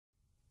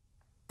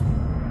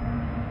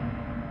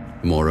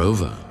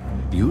Moreover,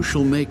 you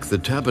shall make the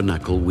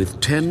tabernacle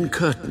with 10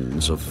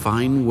 curtains of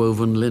fine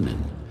woven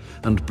linen,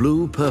 and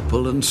blue,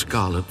 purple, and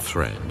scarlet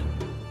thread.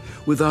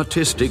 With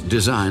artistic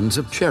designs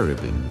of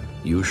cherubim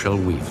you shall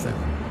weave them.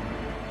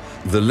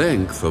 The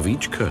length of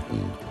each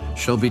curtain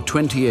shall be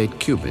 28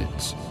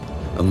 cubits,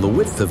 and the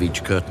width of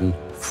each curtain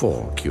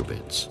 4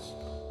 cubits.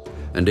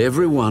 And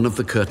every one of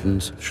the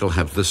curtains shall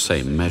have the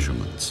same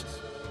measurements.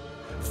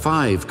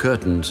 5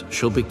 curtains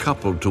shall be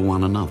coupled to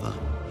one another,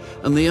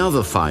 and the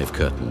other 5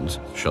 curtains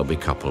shall be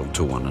coupled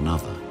to one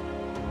another.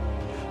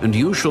 And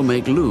you shall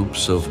make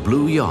loops of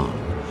blue yarn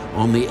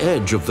on the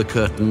edge of the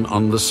curtain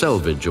on the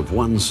selvedge of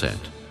one set,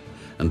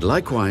 and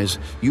likewise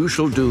you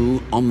shall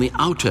do on the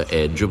outer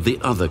edge of the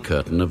other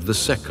curtain of the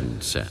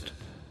second set.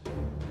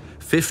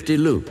 50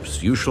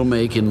 loops you shall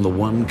make in the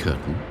one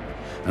curtain,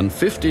 and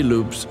 50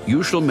 loops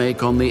you shall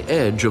make on the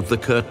edge of the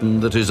curtain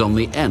that is on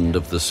the end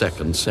of the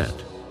second set,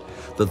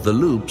 that the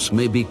loops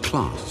may be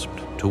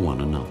clasped to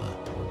one another.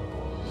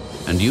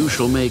 And you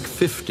shall make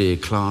 50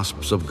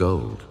 clasps of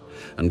gold,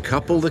 and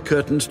couple the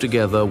curtains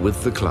together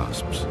with the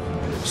clasps,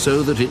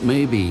 so that it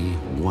may be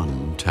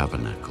one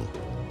tabernacle.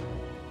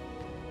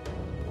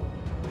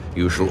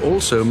 You shall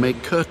also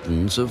make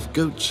curtains of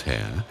goat's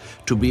hair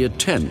to be a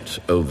tent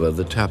over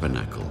the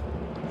tabernacle.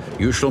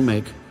 You shall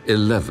make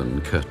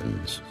 11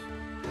 curtains.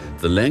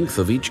 The length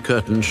of each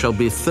curtain shall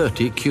be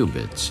 30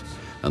 cubits,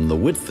 and the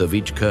width of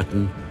each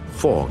curtain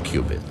 4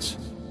 cubits.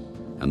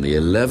 And the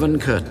 11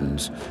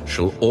 curtains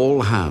shall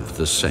all have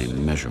the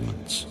same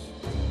measurements.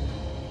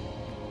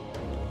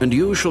 And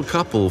you shall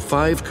couple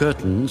 5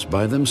 curtains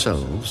by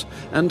themselves,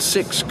 and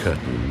 6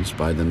 curtains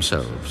by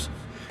themselves.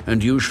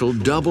 And you shall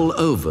double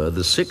over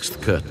the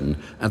 6th curtain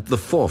at the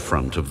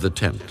forefront of the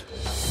tent.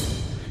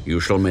 You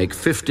shall make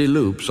 50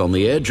 loops on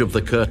the edge of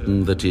the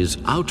curtain that is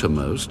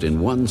outermost in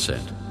one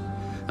set,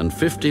 and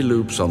 50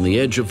 loops on the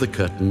edge of the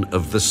curtain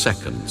of the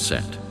second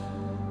set.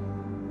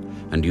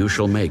 And you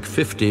shall make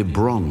 50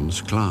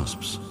 bronze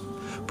clasps.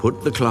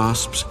 Put the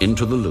clasps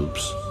into the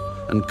loops,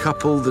 and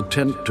couple the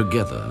tent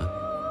together,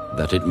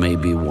 that it may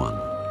be one.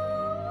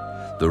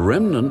 The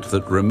remnant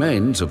that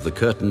remains of the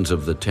curtains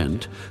of the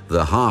tent,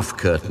 the half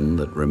curtain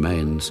that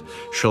remains,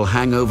 shall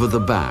hang over the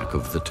back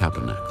of the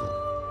tabernacle.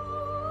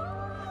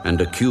 And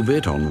a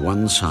cubit on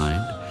one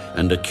side,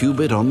 and a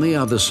cubit on the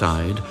other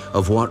side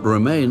of what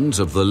remains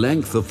of the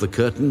length of the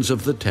curtains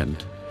of the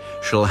tent,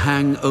 shall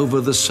hang over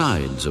the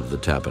sides of the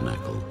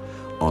tabernacle,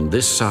 on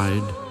this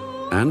side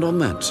and on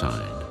that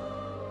side,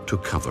 to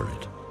cover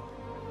it.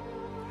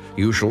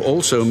 You shall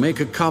also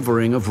make a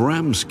covering of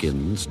ram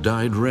skins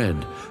dyed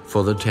red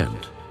for the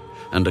tent,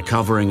 and a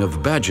covering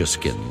of badger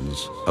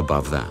skins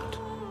above that.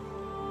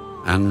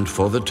 And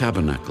for the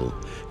tabernacle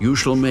you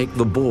shall make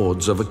the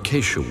boards of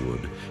acacia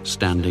wood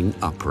standing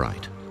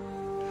upright.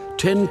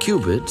 10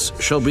 cubits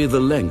shall be the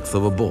length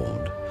of a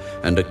board,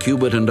 and a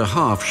cubit and a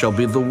half shall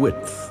be the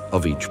width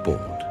of each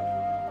board.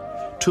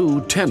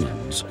 2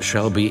 tenons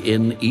shall be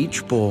in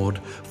each board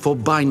for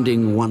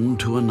binding one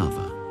to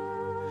another.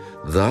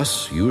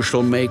 Thus you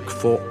shall make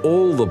for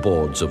all the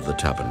boards of the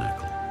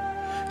tabernacle.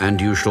 And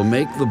you shall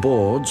make the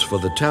boards for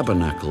the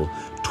tabernacle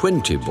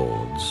 20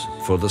 boards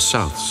for the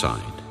south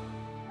side.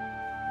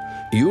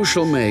 You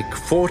shall make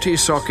 40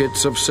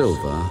 sockets of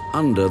silver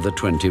under the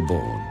 20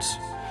 boards,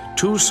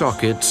 2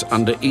 sockets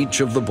under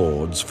each of the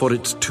boards for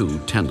its 2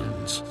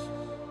 tenons.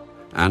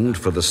 And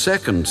for the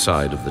second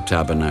side of the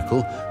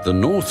tabernacle, the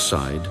north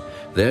side,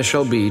 there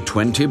shall be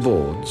 20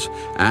 boards,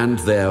 and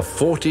there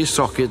 40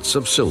 sockets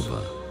of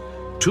silver,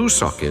 2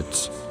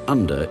 sockets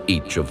under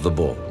each of the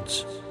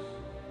boards.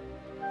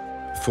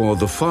 For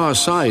the far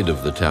side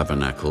of the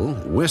tabernacle,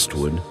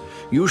 westward,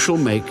 you shall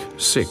make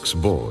 6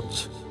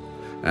 boards.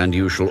 And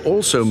you shall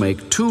also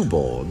make 2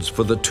 boards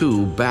for the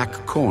 2 back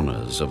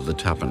corners of the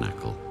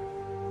tabernacle.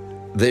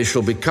 They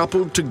shall be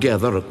coupled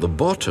together at the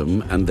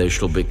bottom, and they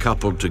shall be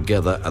coupled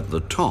together at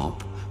the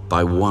top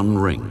by one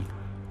ring.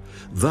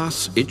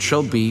 Thus it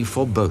shall be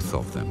for both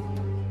of them.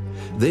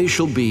 They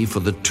shall be for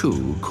the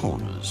 2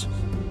 corners.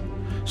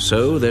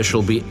 So there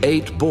shall be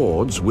 8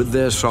 boards with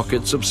their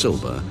sockets of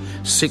silver,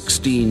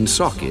 16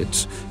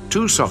 sockets,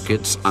 2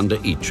 sockets under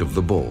each of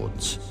the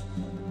boards.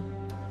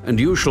 And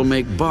you shall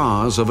make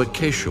bars of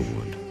acacia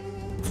wood,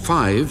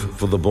 5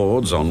 for the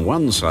boards on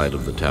one side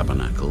of the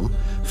tabernacle,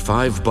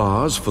 5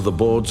 bars for the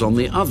boards on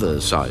the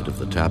other side of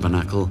the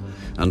tabernacle,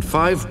 and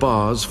 5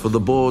 bars for the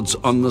boards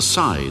on the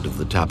side of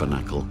the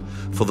tabernacle,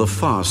 for the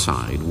far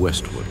side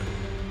westward.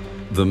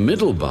 The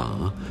middle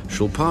bar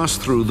shall pass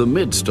through the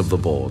midst of the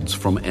boards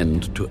from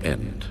end to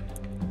end.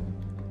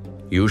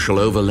 You shall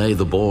overlay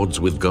the boards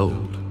with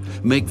gold,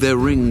 make their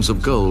rings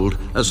of gold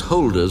as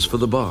holders for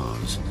the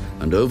bars,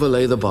 and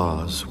overlay the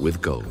bars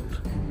with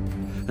gold.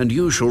 And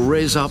you shall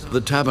raise up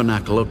the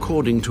tabernacle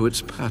according to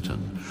its pattern,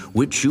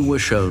 which you were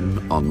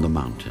shown on the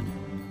mountain.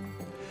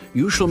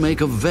 You shall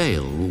make a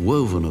veil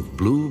woven of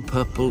blue,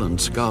 purple, and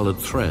scarlet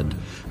thread,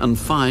 and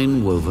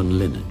fine woven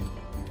linen.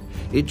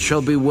 It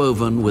shall be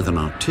woven with an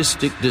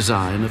artistic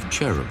design of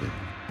cherubim.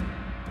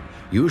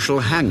 You shall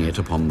hang it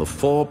upon the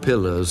 4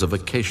 pillars of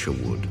acacia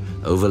wood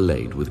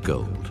overlaid with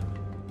gold.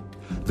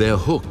 Their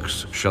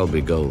hooks shall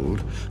be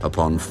gold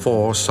upon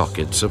 4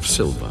 sockets of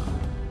silver.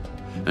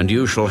 And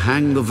you shall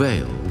hang the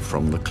veil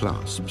from the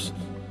clasps.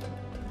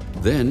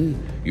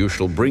 Then you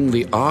shall bring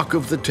the ark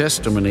of the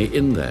testimony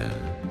in there,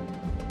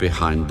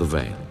 behind the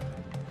veil.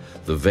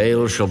 The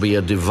veil shall be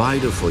a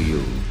divider for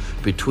you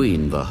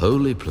between the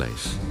holy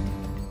place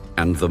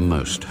and the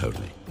most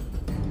holy.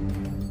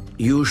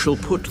 You shall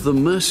put the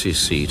mercy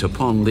seat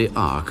upon the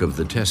ark of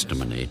the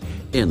testimony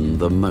in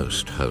the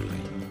most holy.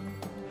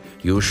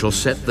 You shall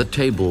set the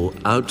table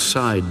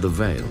outside the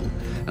veil,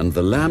 and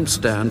the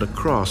lampstand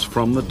across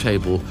from the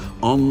table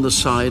on the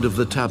side of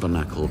the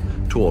tabernacle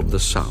toward the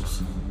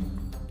south.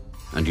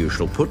 And you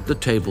shall put the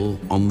table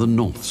on the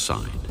north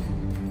side.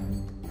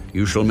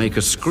 You shall make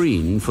a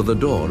screen for the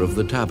door of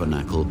the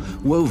tabernacle,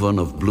 woven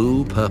of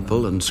blue,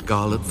 purple, and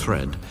scarlet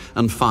thread,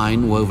 and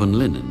fine woven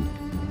linen,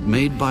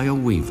 made by a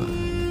weaver.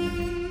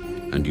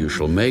 And you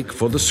shall make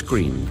for the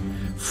screen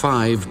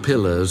 5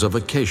 pillars of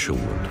acacia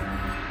wood,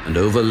 and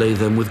overlay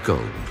them with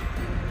gold.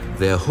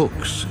 Their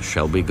hooks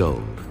shall be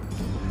gold,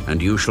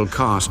 and you shall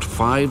cast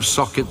 5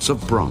 sockets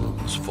of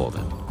bronze for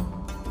them.